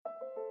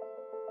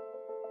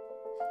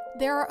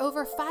There are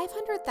over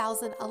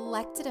 500,000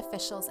 elected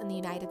officials in the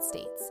United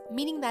States,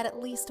 meaning that at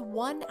least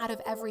 1 out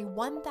of every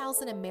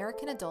 1,000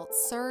 American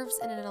adults serves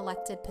in an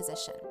elected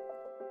position.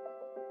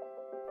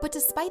 But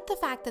despite the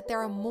fact that there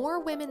are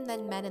more women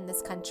than men in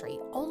this country,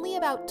 only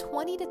about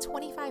 20 to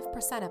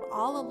 25% of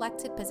all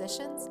elected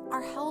positions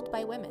are held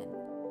by women.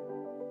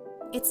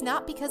 It's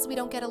not because we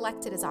don't get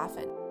elected as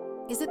often.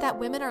 Is it that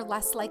women are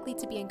less likely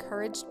to be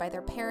encouraged by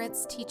their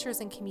parents, teachers,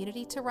 and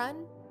community to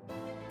run?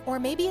 Or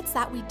maybe it's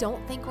that we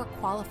don't think we're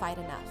qualified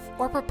enough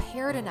or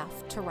prepared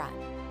enough to run.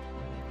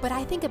 But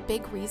I think a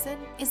big reason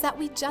is that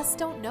we just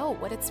don't know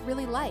what it's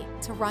really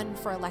like to run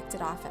for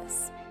elected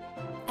office.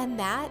 And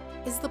that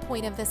is the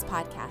point of this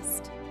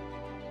podcast.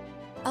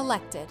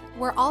 Elected,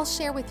 where I'll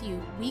share with you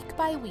week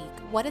by week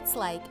what it's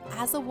like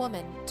as a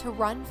woman to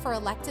run for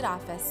elected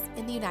office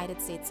in the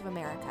United States of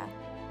America.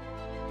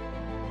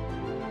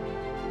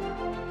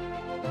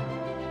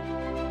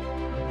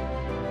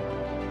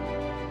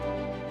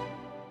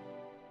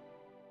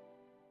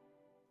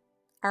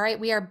 All right,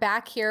 we are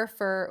back here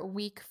for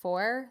week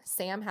 4.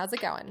 Sam, how's it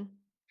going?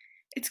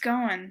 It's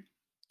going.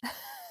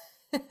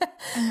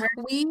 I'm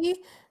ready.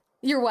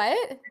 You're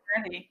what?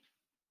 I'm ready.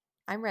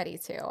 I'm ready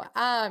too.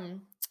 I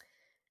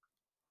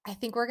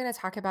think we're going to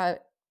talk about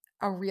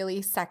a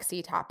really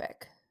sexy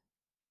topic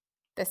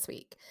this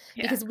week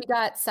because we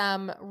got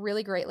some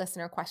really great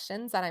listener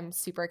questions that I'm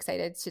super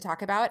excited to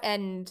talk about,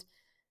 and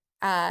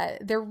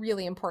they're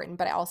really important,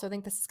 but I also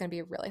think this is going to be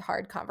a really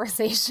hard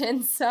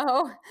conversation.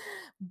 So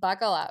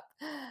buckle up.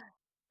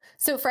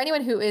 So for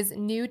anyone who is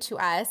new to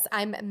us,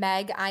 I'm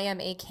Meg. I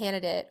am a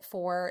candidate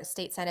for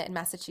state senate in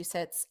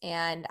Massachusetts,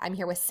 and I'm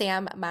here with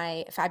Sam,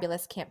 my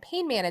fabulous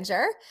campaign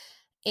manager.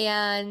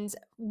 And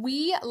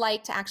we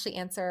like to actually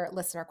answer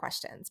listener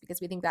questions because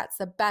we think that's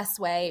the best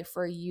way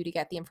for you to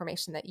get the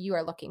information that you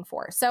are looking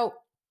for. So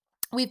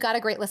we've got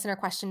a great listener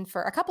question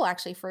for a couple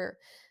actually for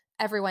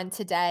everyone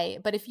today.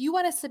 But if you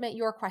want to submit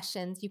your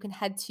questions, you can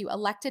head to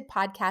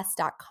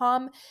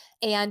electedpodcast.com,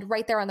 and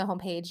right there on the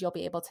homepage, you'll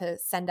be able to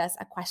send us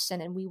a question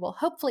and we will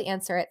hopefully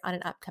answer it on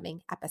an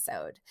upcoming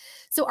episode.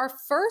 So our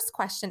first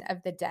question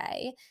of the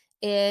day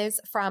is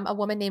from a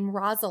woman named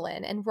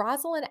Rosalind, and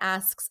Rosalind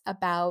asks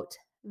about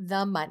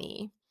the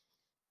money.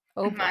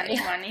 Oh boy.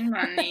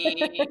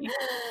 Money.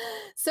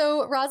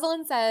 So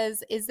Rosalind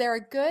says, is there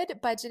a good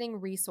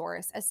budgeting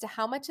resource as to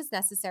how much is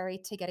necessary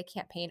to get a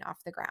campaign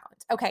off the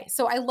ground? Okay,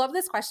 so I love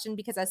this question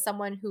because as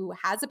someone who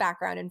has a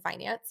background in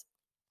finance,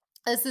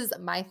 this is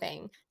my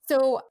thing.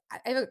 So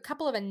I have a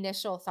couple of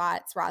initial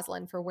thoughts,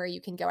 Rosalind, for where you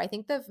can go. I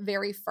think the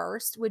very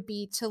first would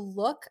be to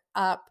look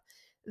up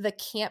the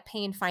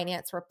campaign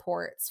finance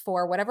reports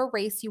for whatever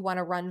race you want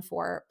to run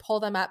for.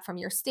 Pull them up from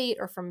your state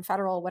or from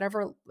federal,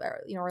 whatever,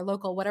 or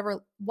local,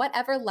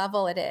 whatever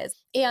level it is.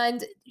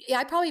 And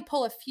I'd probably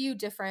pull a few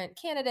different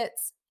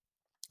candidates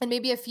and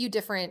maybe a few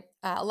different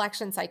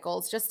election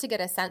cycles just to get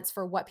a sense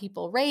for what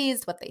people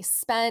raised, what they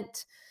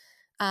spent,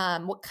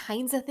 what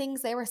kinds of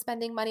things they were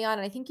spending money on.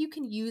 And I think you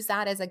can use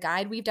that as a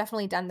guide. We've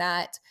definitely done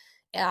that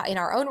in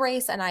our own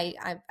race. And I,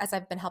 as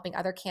I've been helping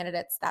other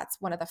candidates, that's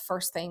one of the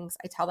first things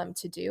I tell them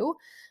to do.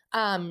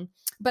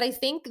 But I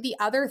think the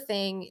other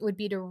thing would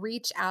be to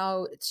reach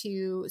out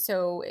to,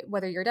 so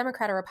whether you're a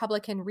Democrat or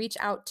Republican, reach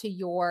out to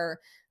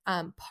your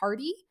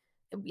party.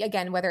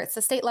 Again, whether it's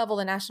the state level,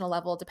 the national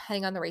level,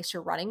 depending on the race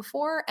you're running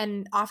for.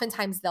 And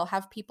oftentimes they'll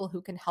have people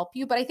who can help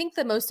you. But I think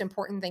the most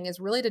important thing is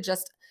really to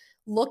just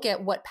look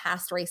at what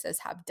past races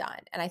have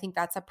done. And I think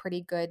that's a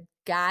pretty good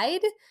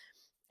guide.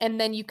 And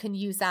then you can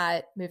use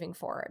that moving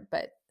forward.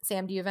 But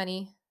Sam, do you have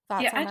any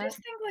thoughts on that? Yeah, I just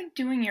think like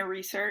doing your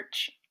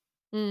research,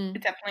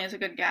 it definitely is a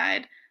good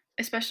guide,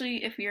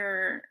 especially if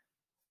you're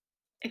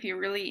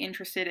really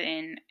interested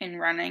in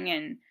running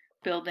and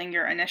building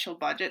your initial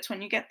budgets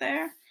when you get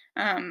there.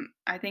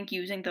 I think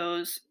using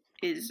those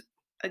is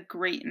a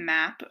great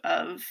map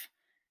of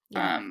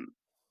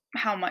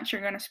how much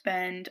you're going to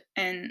spend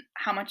and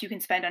how much you can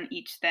spend on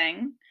each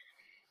thing.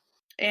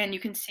 And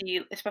you can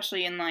see,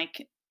 especially in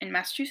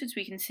Massachusetts,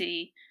 we can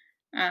see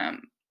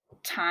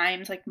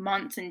times, like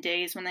months and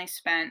days when they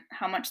spent,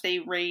 how much they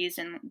raised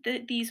in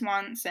these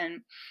months.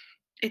 And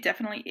it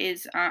definitely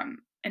is an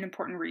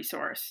important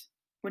resource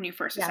when you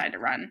first decide to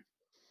run.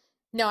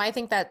 No, I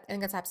think that's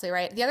absolutely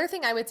right. The other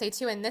thing I would say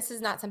too, and this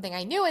is not something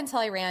I knew until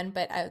I ran,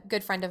 but a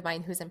good friend of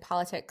mine who's in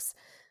politics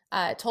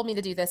told me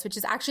to do this, which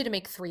is actually to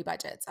make 3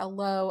 budgets, a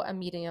low, a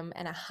medium,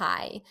 and a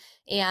high.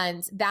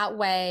 And that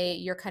way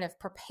you're kind of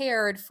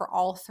prepared for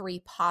all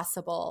 3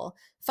 possible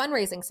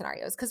fundraising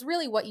scenarios, because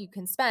really what you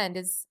can spend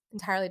is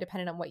entirely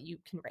dependent on what you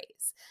can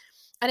raise.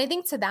 And I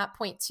think to that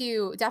point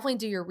too, definitely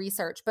do your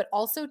research, but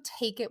also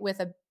take it with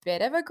a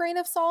bit of a grain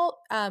of salt.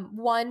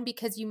 One,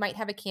 because you might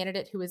have a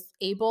candidate who is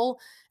able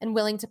and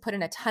willing to put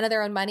in a ton of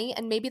their own money,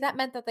 and maybe that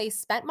meant that they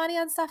spent money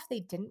on stuff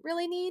they didn't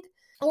really need.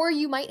 Or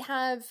you might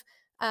have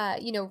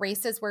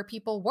races where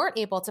people weren't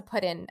able to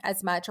put in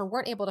as much or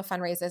weren't able to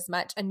fundraise as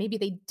much, and maybe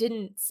they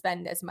didn't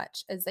spend as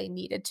much as they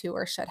needed to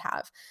or should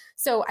have.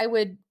 So I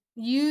would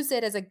use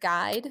it as a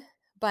guide,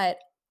 but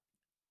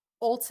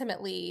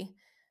ultimately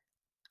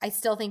I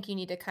still think you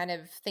need to kind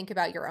of think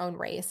about your own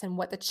race and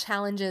what the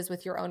challenges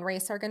with your own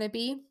race are going to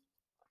be.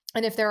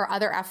 And if there are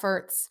other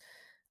efforts,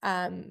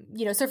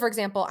 so for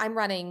example, I'm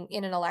running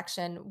in an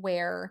election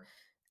where,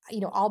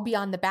 I'll be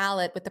on the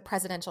ballot with the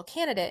presidential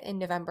candidate in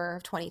November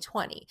of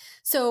 2020.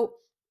 So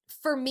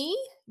for me,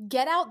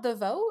 get out the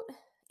vote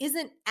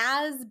isn't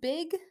as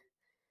big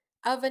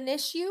of an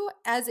issue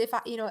as if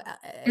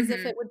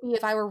if it would be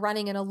if I were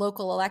running in a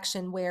local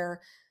election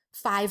where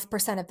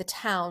 5% of the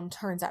town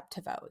turns up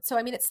to vote. So,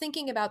 I mean, it's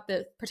thinking about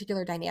the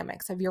particular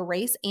dynamics of your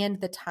race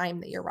and the time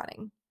that you're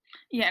running.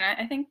 Yeah, and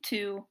I think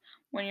too,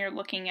 when you're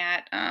looking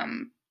at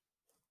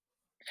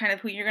kind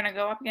of who you're going to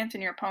go up against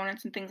and your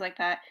opponents and things like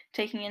that,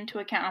 taking into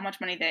account how much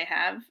money they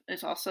have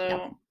is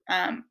also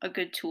a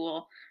good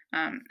tool,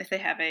 if they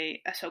have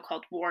a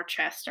so-called war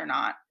chest or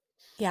not.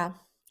 Yeah.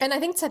 And I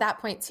think to that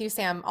point too,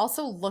 Sam,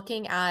 also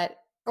looking at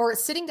or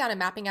sitting down and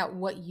mapping out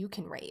what you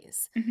can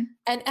raise. Mm-hmm.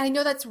 And I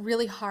know that's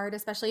really hard,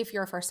 especially if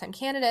you're a first-time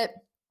candidate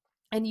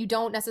and you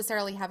don't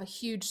necessarily have a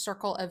huge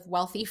circle of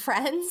wealthy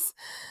friends,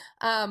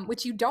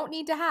 which you don't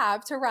need to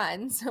have to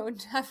run. So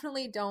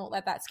definitely don't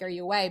let that scare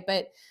you away.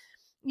 But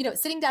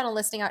sitting down and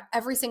listing out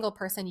every single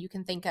person you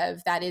can think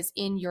of that is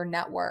in your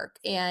network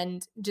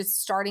and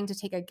just starting to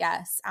take a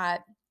guess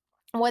at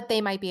what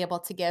they might be able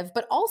to give,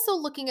 but also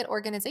looking at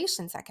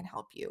organizations that can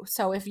help you.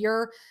 So if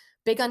you're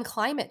big on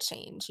climate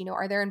change,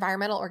 are there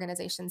environmental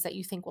organizations that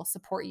you think will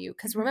support you?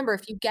 Because remember,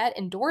 if you get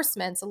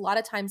endorsements, a lot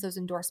of times those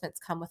endorsements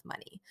come with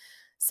money.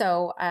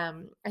 So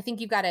I think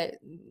you've got to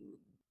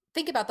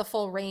think about the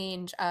full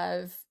range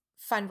of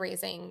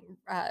fundraising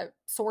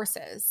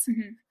sources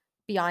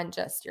beyond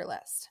just your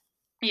list.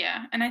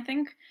 Yeah. And I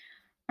think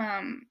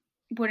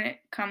when it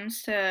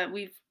comes to,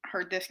 we've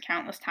heard this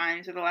countless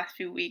times over the last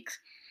few weeks,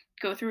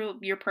 go through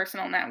your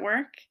personal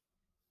network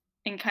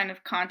and kind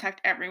of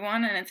contact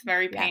everyone. And it's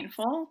very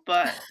painful,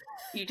 but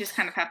you just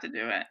kind of have to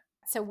do it.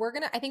 So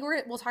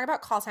we'll talk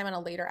about call time on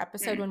a later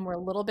episode when we're a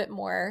little bit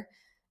more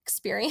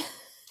experienced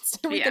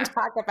and we can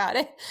talk about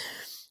it.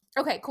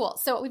 Okay, cool.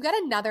 So we've got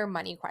another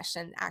money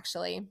question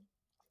actually.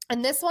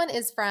 And this one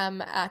is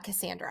from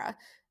Cassandra.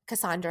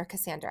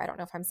 I don't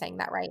know if I'm saying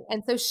that right.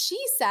 And so she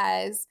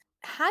says,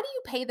 how do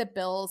you pay the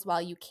bills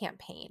while you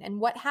campaign? And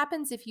what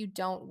happens if you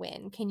don't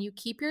win? Can you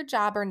keep your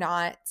job or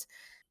not?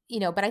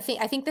 But I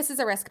think this is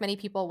a risk many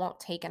people won't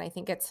take. And I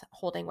think it's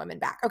holding women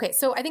back. Okay.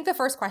 So I think the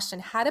first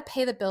question, how to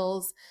pay the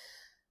bills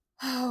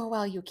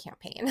while you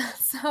campaign.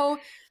 So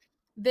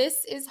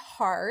this is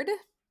hard.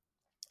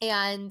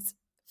 And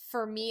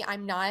for me,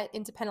 I'm not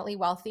independently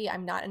wealthy. I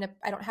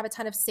don't have a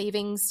ton of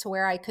savings to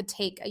where I could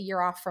take a year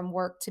off from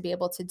work to be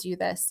able to do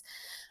this.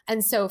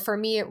 And so for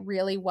me, it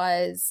really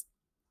was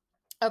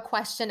a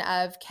question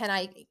of, can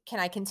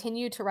I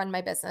continue to run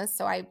my business?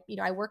 So I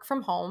work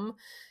from home.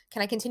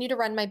 Can I continue to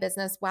run my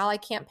business while I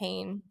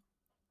campaign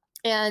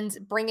and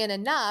bring in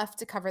enough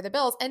to cover the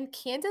bills? And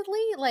candidly,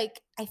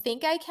 I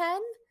think I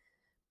can,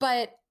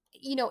 but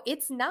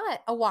it's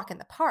not a walk in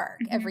the park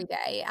every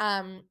day.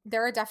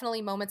 There are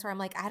definitely moments where I'm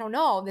like, I don't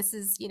know, this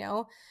is,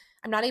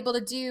 I'm not able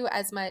to do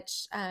as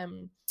much,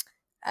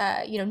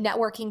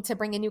 networking to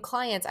bring in new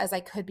clients as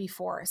I could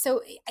before.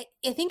 So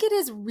I think it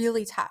is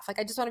really tough.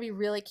 I just want to be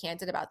really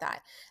candid about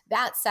that.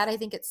 That said, I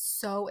think it's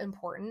so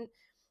important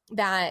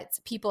that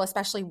people,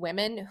 especially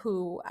women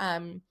who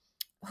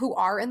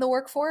are in the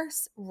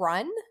workforce,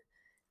 run,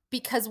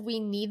 because we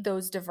need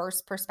those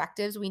diverse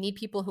perspectives. We need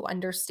people who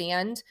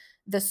understand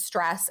the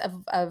stress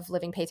of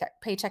living paycheck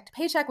to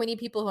paycheck. We need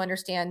people who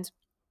understand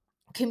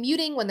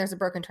commuting when there's a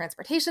broken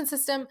transportation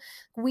system.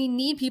 We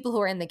need people who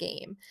are in the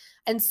game.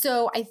 And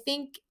so I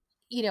think,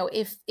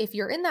 if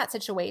you're in that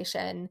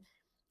situation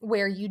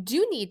where you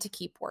do need to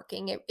keep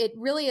working, it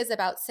really is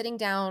about sitting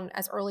down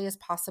as early as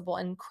possible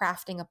and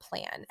crafting a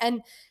plan.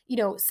 And,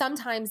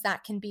 sometimes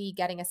that can be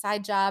getting a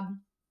side job.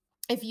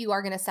 If you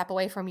are going to step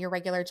away from your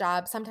regular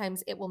job,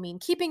 sometimes it will mean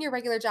keeping your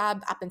regular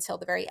job up until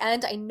the very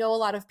end. I know a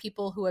lot of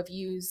people who have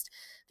used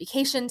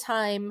vacation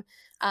time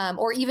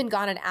or even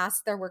gone and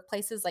asked their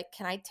workplaces,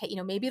 can I take,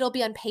 maybe it'll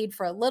be unpaid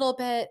for a little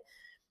bit,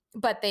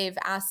 but they've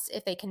asked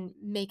if they can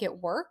make it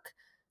work,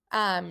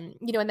 and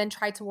then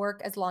try to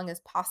work as long as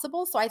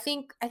possible. So I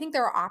think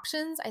there are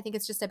options. I think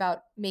it's just about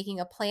making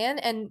a plan.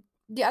 And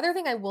the other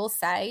thing I will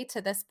say to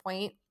this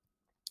point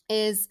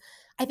is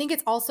I think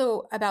it's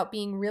also about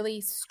being really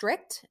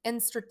strict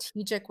and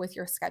strategic with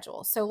your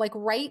schedule. So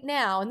right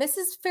now, and this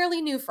is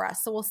fairly new for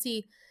us, so we'll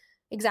see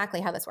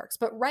exactly how this works.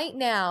 But right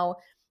now,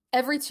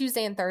 every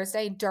Tuesday and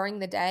Thursday during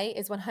the day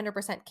is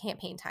 100%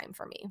 campaign time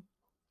for me.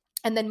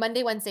 And then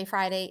Monday, Wednesday,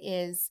 Friday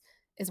is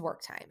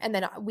work time. And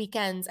then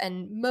weekends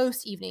and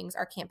most evenings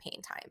are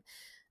campaign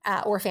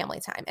time or family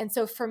time. And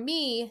so for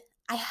me,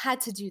 I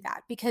had to do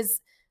that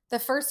because the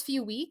first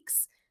few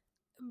weeks,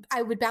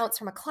 I would bounce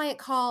from a client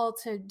call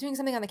to doing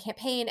something on the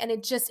campaign. And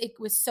it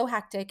was so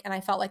hectic. And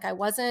I felt like I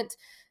wasn't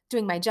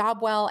doing my job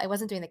well. I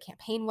wasn't doing the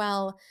campaign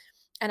well.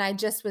 And I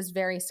just was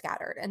very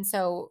scattered. And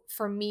so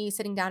for me,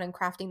 sitting down and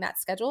crafting that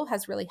schedule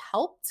has really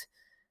helped.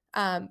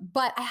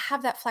 But I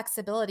have that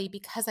flexibility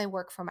because I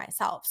work for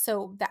myself.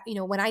 So that,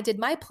 when I did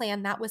my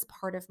plan, that was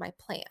part of my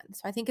plan.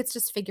 So I think it's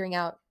just figuring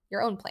out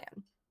your own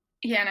plan.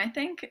 Yeah, and I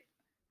think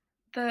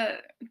the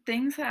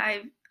things that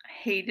I've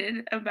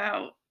hated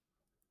about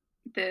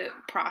the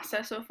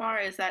process so far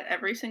is that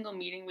every single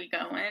meeting we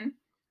go in,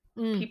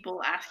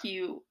 people ask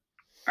you,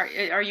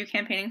 are you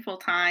campaigning full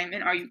time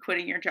and are you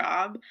quitting your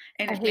job?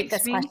 And I it hate makes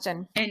this me,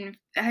 question. and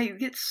I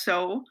get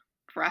so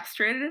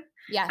frustrated.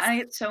 Yes. I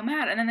get so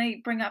mad. And then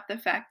they bring up the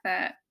fact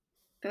that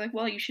they're like,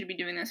 well, you should be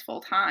doing this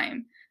full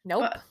time.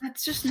 Nope. But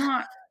that's just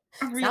not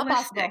a It's not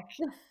realistic.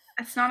 possible.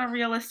 It's not a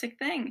realistic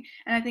thing.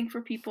 And I think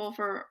for people,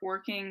 for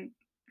working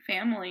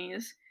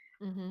families,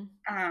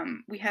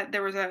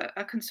 there was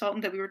a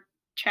consultant that we were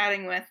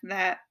chatting with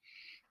that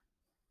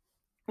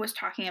was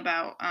talking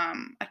about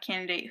a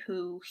candidate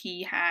who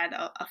he had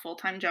a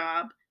full-time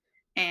job,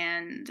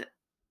 and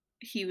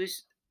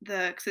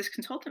this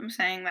consultant was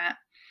saying that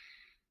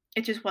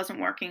it just wasn't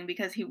working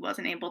because he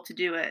wasn't able to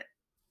do it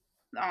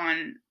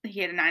he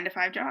had a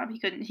 9-to-5 job. He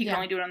could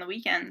only do it on the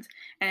weekends.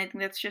 And I think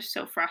that's just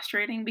so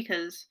frustrating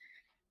because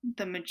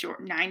the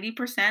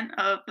 90%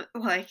 of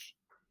like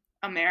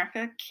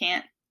America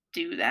can't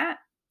do that.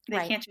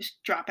 They can't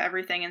just drop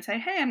everything and say,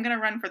 hey, I'm going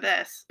to run for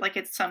this. Like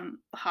it's some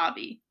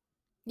hobby.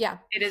 Yeah.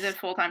 It is a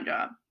full-time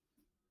job.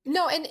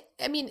 No, and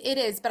I mean, it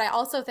is, but I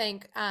also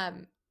think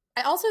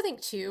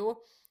too,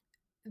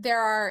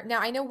 now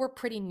I know we're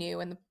pretty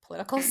new in the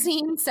political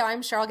scene, so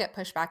I'm sure I'll get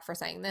pushback for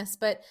saying this,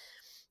 but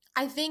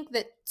I think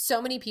that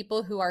so many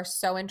people who are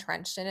so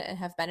entrenched in it and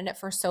have been in it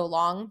for so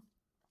long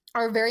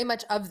are very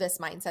much of this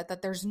mindset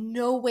that there's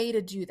no way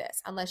to do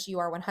this unless you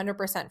are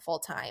 100%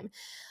 full-time.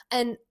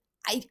 And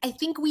I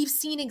think we've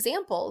seen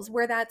examples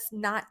where that's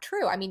not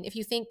true. I mean, if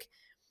you think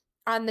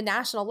on the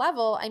national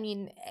level, I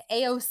mean,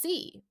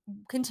 AOC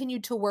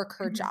continued to work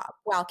her job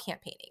while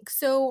campaigning.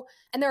 So,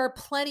 and there are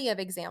plenty of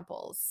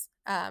examples,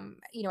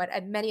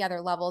 at many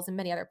other levels and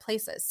many other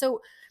places.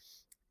 So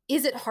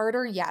is it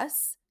harder?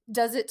 Yes.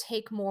 Does it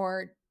take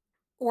more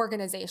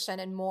organization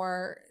and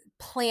more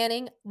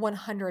planning?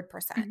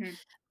 100%.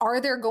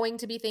 Are there going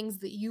to be things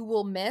that you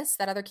will miss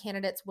that other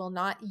candidates will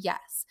not?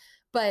 Yes.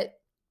 But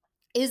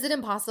is it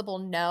impossible?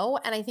 No.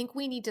 And I think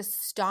we need to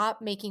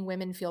stop making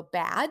women feel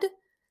bad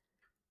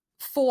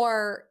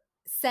for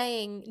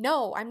saying,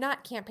 no, I'm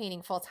not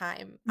campaigning full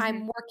time.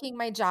 I'm working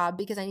my job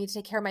because I need to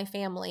take care of my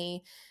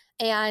family.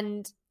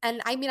 And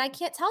I mean, I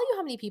can't tell you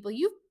how many people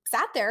you've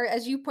sat there,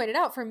 as you pointed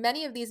out, for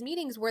many of these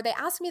meetings where they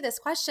ask me this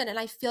question and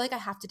I feel like I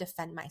have to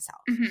defend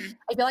myself.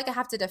 I feel like I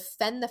have to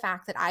defend the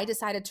fact that I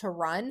decided to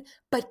run,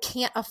 but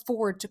can't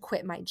afford to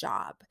quit my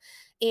job.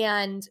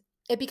 And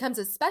it becomes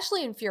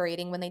especially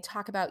infuriating when they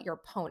talk about your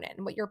opponent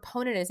and what your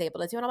opponent is able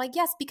to do. And I'm like,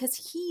 yes, because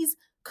he's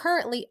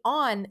currently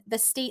on the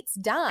state's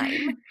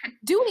dime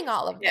doing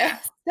all of this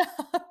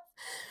stuff.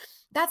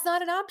 That's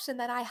not an option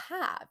that I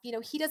have.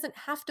 He doesn't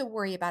have to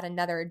worry about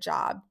another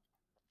job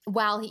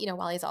while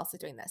he's also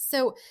doing this.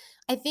 So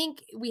I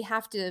think we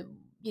have to,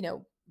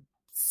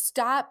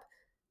 stop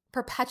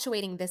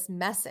perpetuating this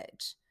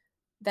message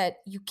that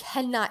you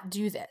cannot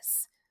do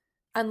this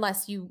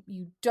unless you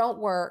don't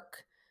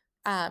work,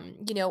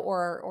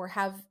 or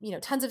have,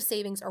 tons of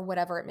savings or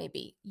whatever it may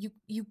be.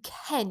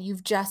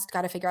 You've just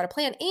got to figure out a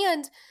plan.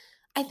 And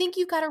I think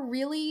you've got to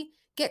really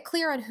get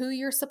clear on who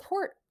your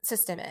support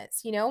system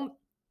is.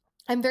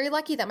 I'm very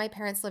lucky that my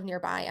parents live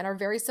nearby and are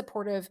very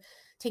supportive,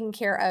 taking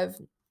care of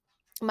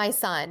my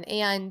son.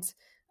 And,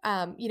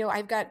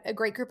 I've got a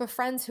great group of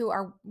friends who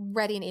are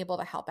ready and able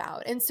to help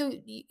out. And so,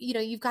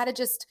 you've got to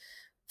just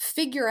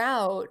figure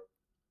out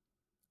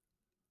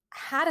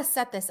how to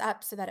set this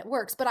up so that it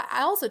works. But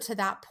I also, to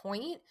that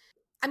point,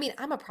 I mean,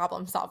 I'm a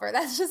problem solver.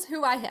 That's just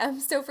who I am.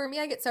 So for me,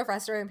 I get so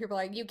frustrated when people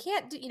are like, you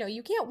can't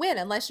win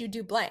unless you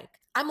do blank.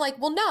 I'm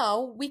like, well,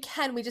 no, we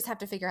can. We just have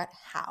to figure out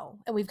how,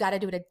 and we've got to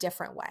do it a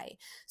different way.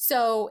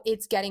 So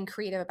it's getting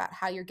creative about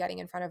how you're getting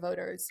in front of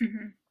voters.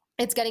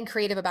 It's getting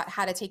creative about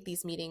how to take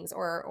these meetings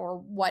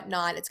or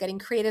whatnot. It's getting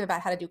creative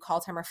about how to do call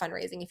time or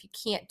fundraising. If you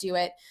can't do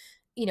it,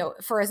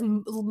 for as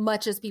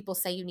much as people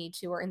say you need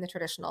to, or in the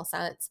traditional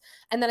sense.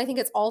 And then I think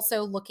it's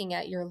also looking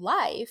at your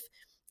life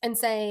and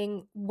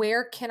saying,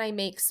 where can I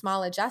make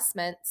small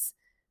adjustments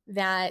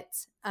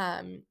that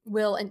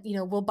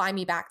will buy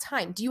me back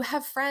time? Do you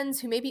have friends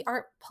who maybe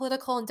aren't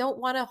political and don't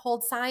want to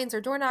hold signs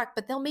or door knock,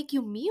 but they'll make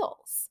you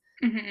meals,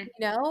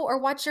 or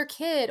watch your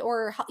kid,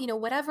 or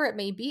whatever it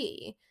may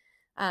be.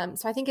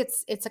 So I think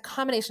it's a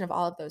combination of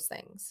all of those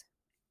things.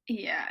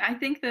 Yeah, I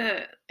think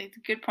it's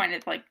a good point.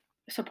 It's like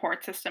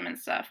support system and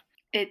stuff.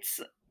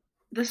 It's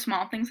the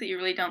small things that you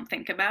really don't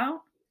think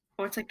about,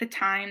 or it's like the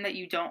time that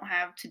you don't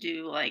have to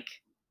do like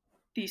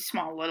these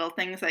small little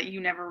things that you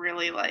never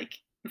really like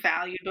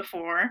valued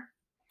before.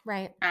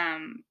 Right.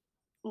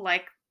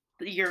 Like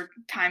your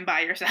time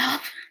by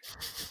yourself.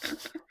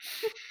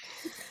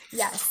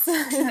 Yes.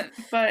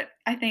 But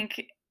I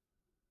think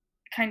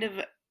kind of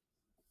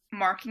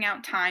marking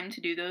out time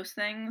to do those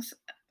things,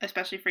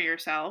 especially for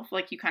yourself,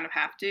 like you kind of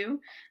have to.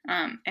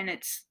 And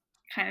it's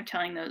kind of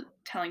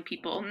telling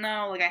people,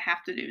 no, like I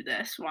have to do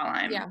this while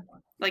I'm Yeah.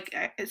 like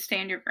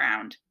stand your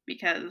ground,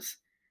 because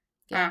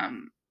Yeah.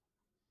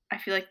 I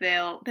feel like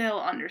they'll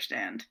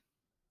understand.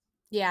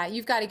 Yeah,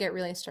 you've got to get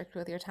really strict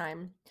with your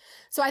time.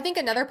 So I think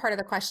another part of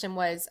the question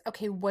was,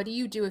 okay, what do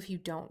you do if you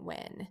don't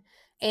win?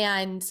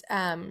 And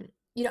I'm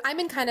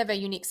in kind of a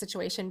unique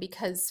situation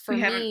because for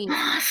We haven't me,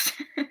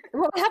 lost.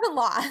 well, we haven't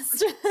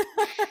lost,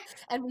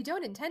 and we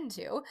don't intend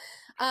to.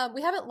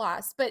 We haven't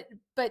lost, but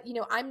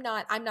I'm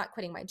not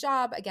quitting my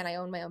job. Again, I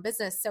own my own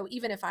business, so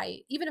even if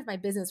my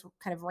business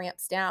kind of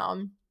ramps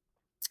down,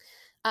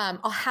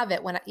 I'll have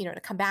it when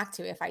to come back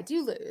to if I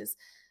do lose.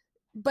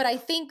 But I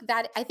think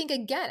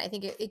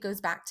it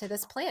goes back to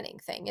this planning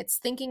thing. It's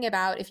thinking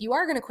about if you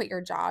are going to quit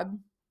your job,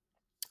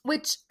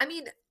 which I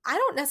mean, I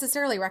don't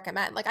necessarily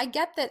recommend. Like, I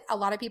get that a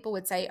lot of people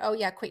would say, oh,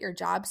 yeah, quit your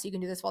job so you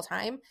can do this full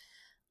time.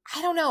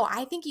 I don't know.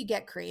 I think you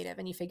get creative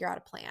and you figure out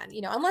a plan,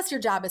 unless your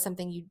job is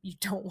something you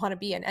don't want to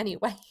be in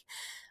anyway.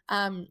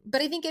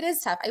 But I think it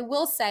is tough. I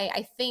will say,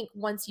 I think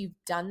once you've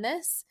done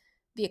this,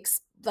 you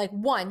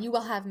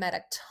will have met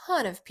a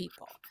ton of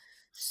people.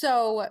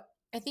 So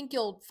I think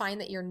you'll find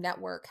that your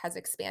network has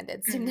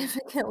expanded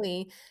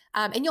significantly,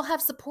 and you'll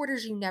have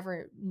supporters you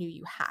never knew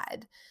you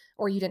had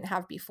or you didn't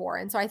have before.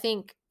 And so I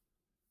think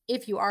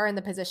if you are in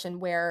the position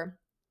where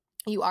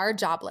you are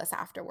jobless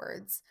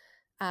afterwards,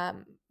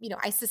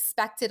 I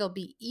suspect it'll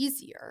be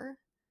easier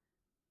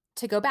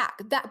to go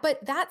back.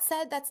 But that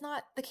said, that's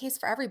not the case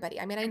for everybody.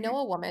 I mean, I know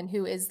a woman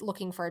who is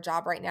looking for a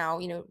job right now,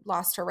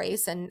 lost her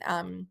race, and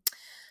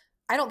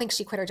I don't think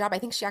she quit her job. I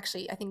think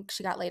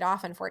she got laid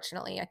off,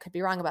 unfortunately. I could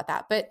be wrong about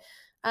that. But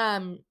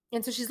and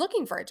so she's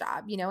looking for a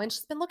job, and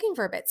she's been looking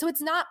for a bit. So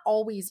it's not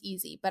always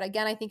easy. But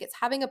again, I think it's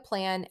having a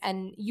plan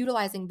and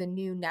utilizing the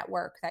new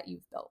network that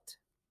you've built.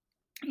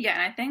 Yeah,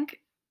 and I think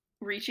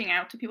reaching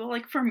out to people,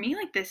 like for me,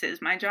 like this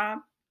is my job.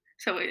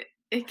 So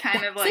it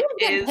kind of like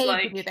is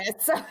like to do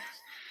this. So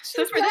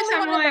so for this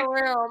I'm like in the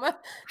room,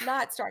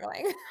 not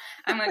struggling.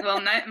 I'm like, well,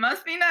 it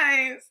must be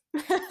nice.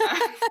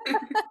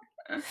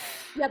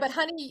 Yeah, but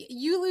honey,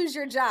 you lose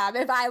your job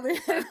if I lose.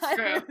 That's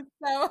true.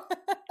 So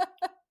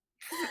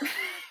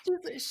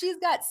she's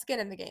got skin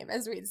in the game,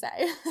 as we'd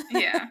say.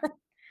 Yeah,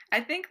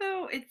 I think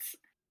though it's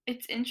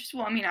interesting.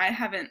 Well, I mean, I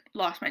haven't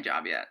lost my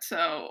job yet,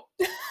 so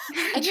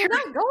and you're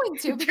not going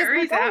to because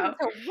we're going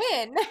to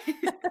win.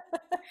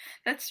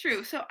 That's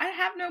true. So I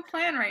have no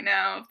plan right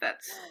now, if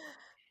that's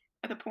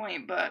the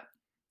point. But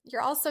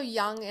you're also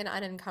young and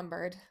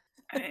unencumbered.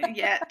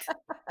 Yet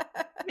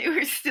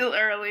we're still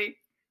early.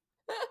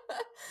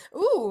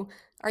 Ooh,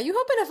 are you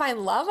hoping to find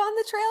love on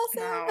the trail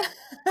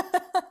soon? No.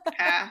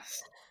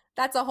 Pass.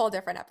 That's a whole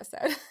different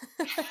episode.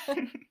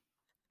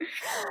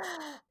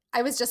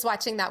 I was just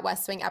watching that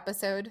West Wing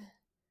episode.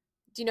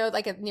 Do you know,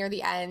 like near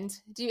the end?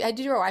 Did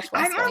you ever watch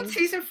West Wing? I'm on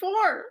season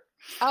 4.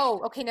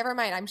 Oh, okay. Never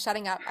mind. I'm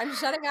shutting up.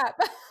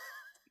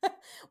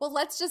 Well,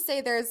 let's just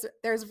say there's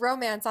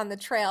romance on the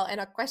trail and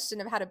a question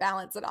of how to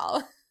balance it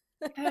all.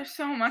 There's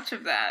so much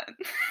of that.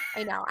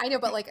 I know,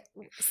 but like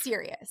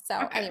serious.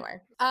 So anyway,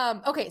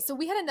 okay. So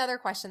we had another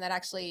question that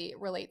actually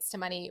relates to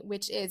money,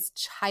 which is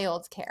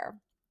childcare.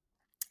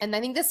 And I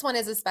think this one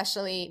is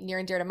especially near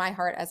and dear to my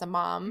heart as a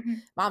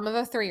mom of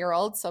a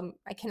 3-year-old. So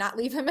I cannot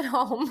leave him at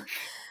home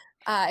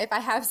if I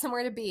have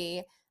somewhere to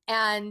be.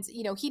 And,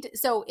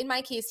 so in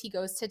my case, he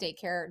goes to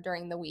daycare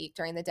during the week,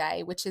 during the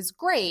day, which is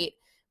great.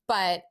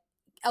 But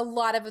a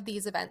lot of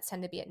these events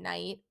tend to be at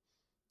night,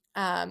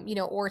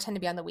 or tend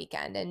to be on the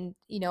weekend. And,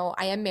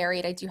 I am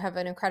married. I do have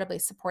an incredibly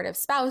supportive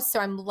spouse.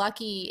 So I'm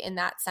lucky in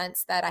that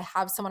sense that I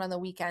have someone on the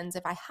weekends.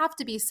 If I have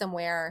to be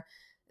somewhere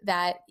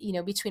that,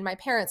 between my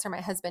parents or my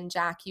husband,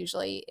 Jack,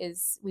 usually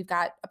we've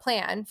got a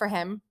plan for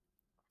him.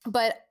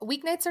 But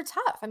weeknights are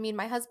tough. I mean,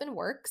 my husband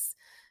works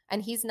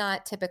and he's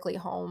not typically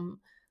home,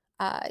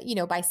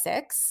 by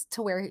 6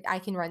 to where I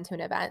can run to an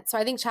event. So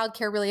I think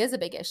childcare really is a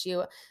big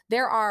issue.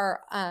 There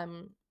are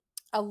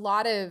a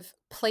lot of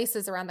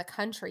places around the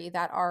country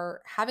that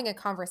are having a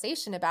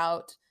conversation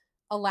about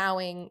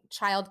allowing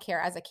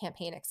childcare as a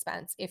campaign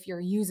expense if you're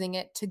using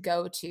it to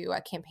go to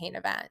a campaign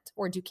event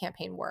or do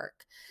campaign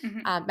work.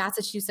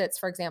 Massachusetts,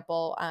 for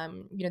example,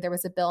 there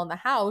was a bill in the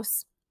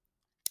House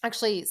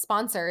actually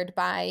sponsored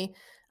by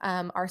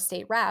our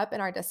state rep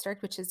in our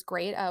district, which is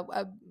great,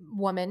 a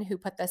woman who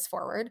put this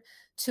forward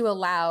to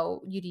allow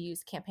you to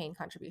use campaign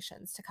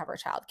contributions to cover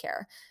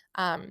childcare.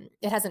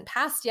 It hasn't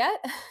passed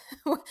yet.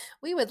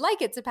 We would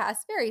like it to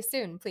pass very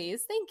soon,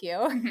 please. Thank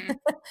you.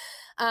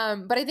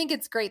 But I think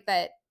it's great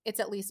that it's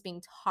at least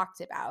being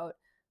talked about.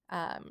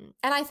 And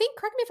I think,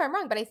 correct me if I'm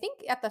wrong, but I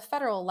think at the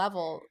federal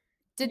level,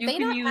 did they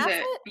not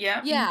pass it?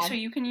 Yeah. So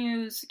you can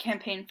use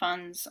campaign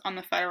funds on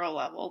the federal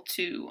level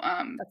to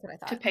That's what I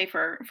thought. To pay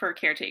for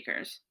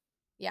caretakers.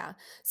 Yeah.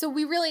 So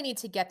we really need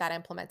to get that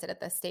implemented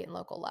at the state and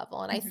local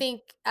level. And I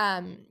think,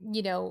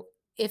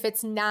 if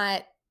it's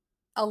not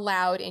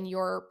allowed in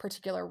your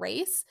particular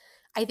race,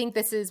 I think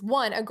this is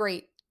a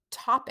great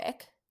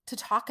topic to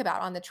talk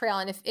about on the trail.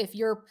 And if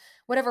you're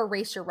whatever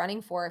race you're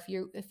running for,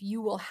 if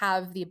you will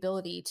have the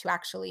ability to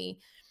actually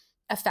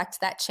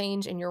affect that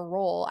change in your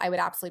role, I would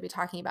absolutely be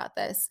talking about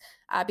this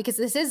because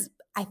this is,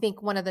 I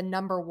think, one of the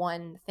number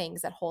one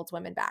things that holds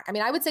women back. I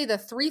mean, I would say the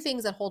 3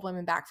 things that hold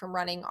women back from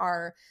running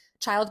are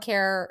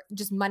childcare,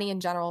 just money in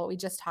general, what we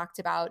just talked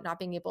about, not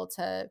being able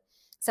to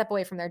step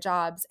away from their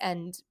jobs,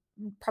 and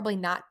probably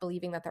not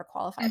believing that they're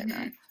qualified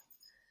enough.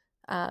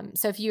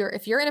 So if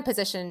you're in a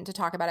position to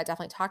talk about it,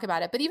 definitely talk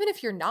about it. But even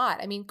if you're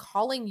not, I mean,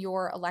 calling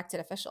your elected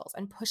officials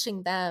and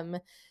pushing them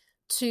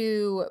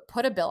to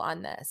put a bill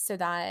on this so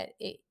that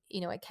it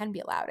can be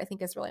allowed, I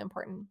think is really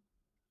important.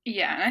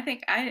 Yeah. And I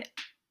think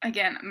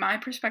again, my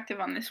perspective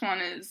on this one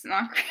is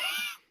not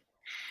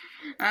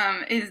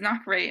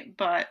great,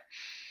 but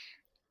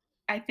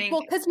I think,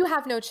 well, because you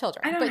have no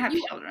children. I don't have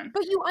children.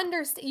 But you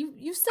understand,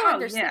 you still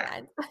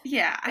understand.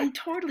 Yeah, I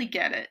totally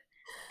get it.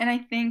 And I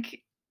think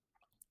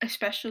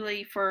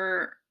especially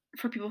for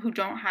people who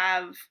don't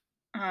have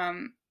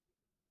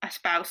a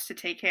spouse to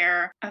take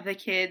care of the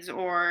kids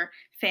or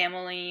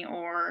family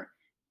or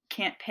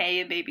can't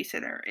pay a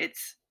babysitter,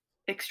 it's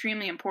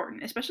extremely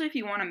important, especially if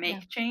you want to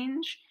make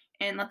change.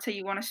 And let's say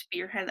you want to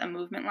spearhead a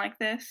movement like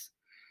this,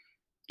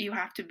 you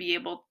have to be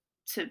able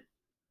to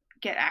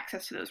get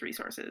access to those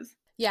resources.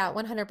 Yeah,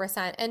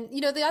 100%. And,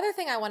 the other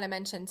thing I want to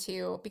mention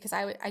too, because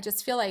I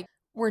just feel like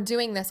we're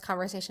doing this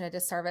conversation a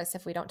disservice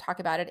if we don't talk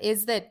about it,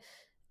 is that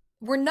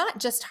we're not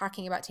just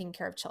talking about taking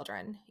care of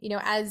children.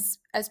 As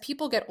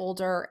people get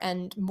older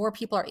and more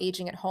people are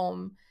aging at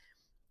home,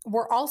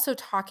 we're also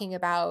talking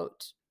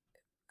about,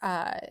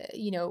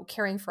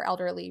 caring for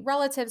elderly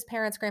relatives,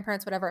 parents,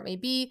 grandparents, whatever it may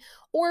be,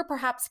 or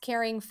perhaps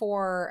caring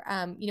for,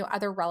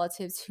 other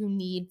relatives who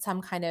need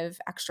some kind of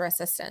extra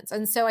assistance.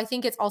 And so I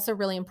think it's also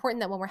really important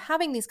that when we're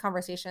having these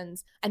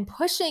conversations and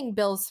pushing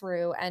bills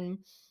through and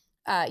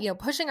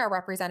pushing our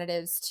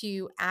representatives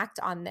to act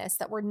on this,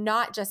 that we're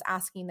not just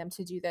asking them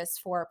to do this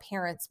for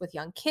parents with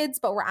young kids,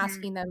 but we're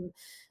asking them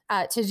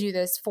to do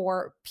this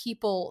for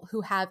people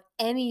who have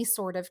any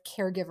sort of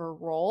caregiver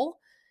role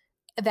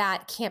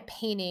that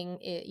campaigning,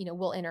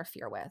 will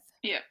interfere with.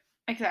 Yeah,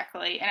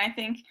 exactly. And I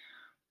think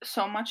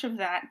so much of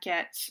that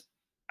gets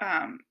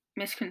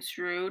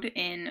misconstrued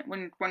in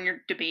when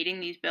you're debating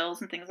these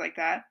bills and things like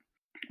that,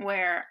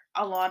 where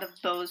a lot of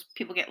those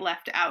people get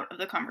left out of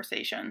the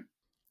conversation.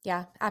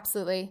 Yeah,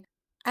 absolutely.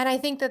 And I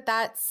think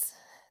that's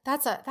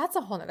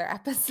a whole nother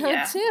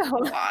episode too.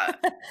 A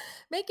lot.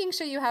 Making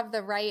sure you have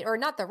the right, or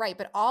not the right,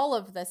 but all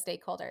of the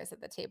stakeholders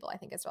at the table, I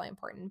think is really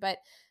important. But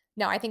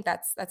no, I think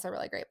that's a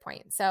really great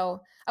point. So,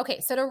 okay.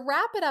 So to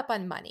wrap it up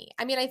on money,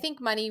 I mean, I think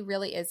money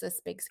really is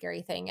this big,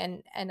 scary thing.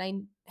 And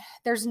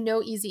there's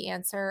no easy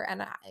answer.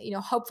 And,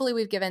 hopefully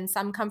we've given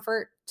some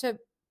comfort to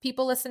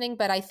people listening,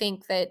 but I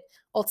think that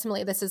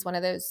ultimately this is one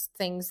of those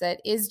things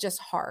that is just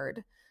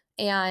hard.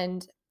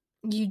 And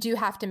you do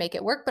have to make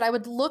it work. But I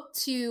would look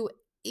to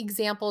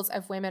examples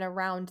of women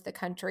around the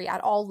country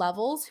at all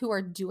levels who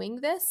are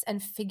doing this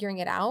and figuring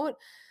it out.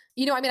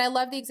 I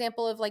love the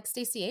example of like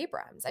Stacey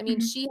Abrams. I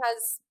mean, she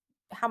has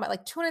how much,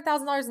 like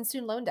 $200,000 in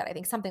student loan debt, I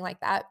think, something like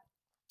that.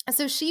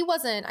 So she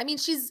wasn't, I mean,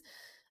 she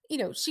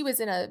was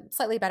in a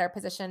slightly better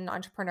position,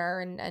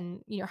 entrepreneur,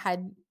 and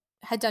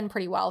had done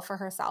pretty well for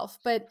herself.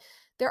 But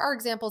there are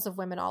examples of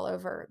women all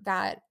over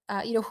that,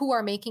 who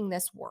are making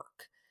this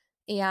work.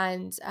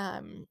 And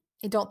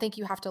I don't think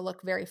you have to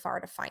look very far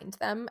to find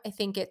them. I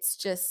think it's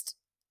just,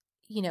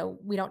 we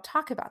don't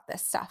talk about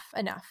this stuff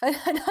enough.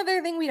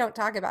 Another thing we don't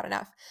talk about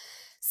enough.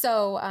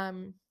 So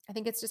I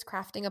think it's just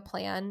crafting a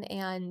plan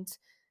and,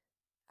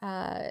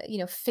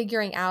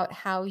 figuring out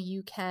how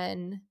you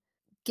can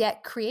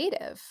get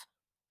creative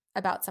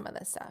about some of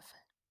this stuff.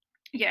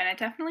 Yeah, and it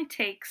definitely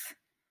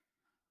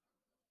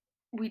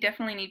we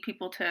definitely need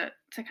people to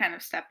kind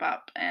of step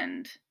up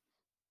and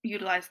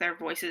utilize their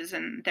voices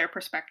and their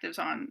perspectives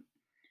on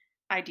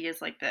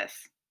ideas like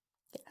this.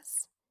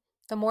 Yes.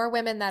 The more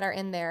women that are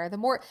in there, the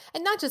more,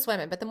 and not just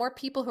women, but the more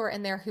people who are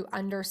in there who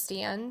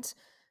understand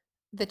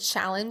the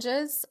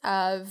challenges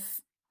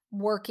of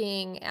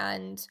working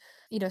and,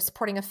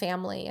 supporting a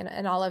family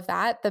and all of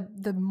that,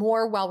 the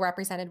more well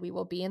represented we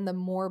will be and the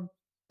more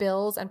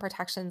bills and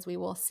protections we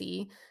will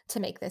see to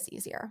make this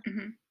easier.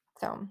 Mm-hmm.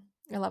 So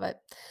I love it.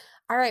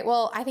 All right.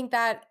 Well, I think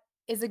that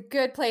is a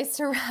good place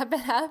to wrap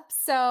it up.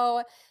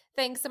 So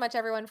thanks so much,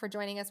 everyone, for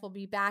joining us. We'll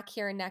be back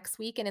here next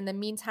week. And in the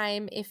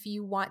meantime, if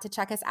you want to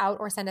check us out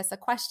or send us a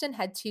question,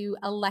 head to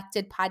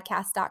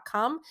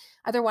electedpodcast.com.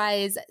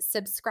 Otherwise,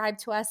 subscribe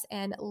to us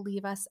and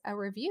leave us a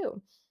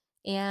review.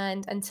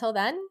 And until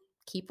then,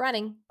 keep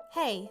running.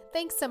 Hey,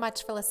 thanks so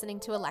much for listening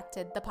to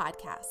Elected, the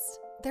podcast.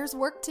 There's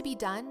work to be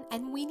done,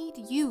 and we need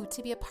you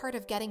to be a part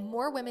of getting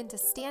more women to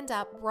stand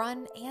up,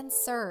 run, and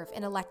serve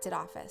in elected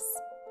office.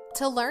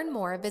 To learn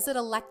more, visit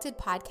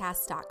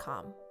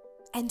electedpodcast.com.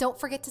 And don't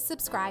forget to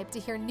subscribe to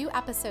hear new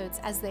episodes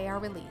as they are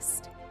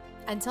released.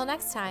 Until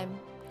next time,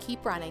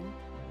 keep running.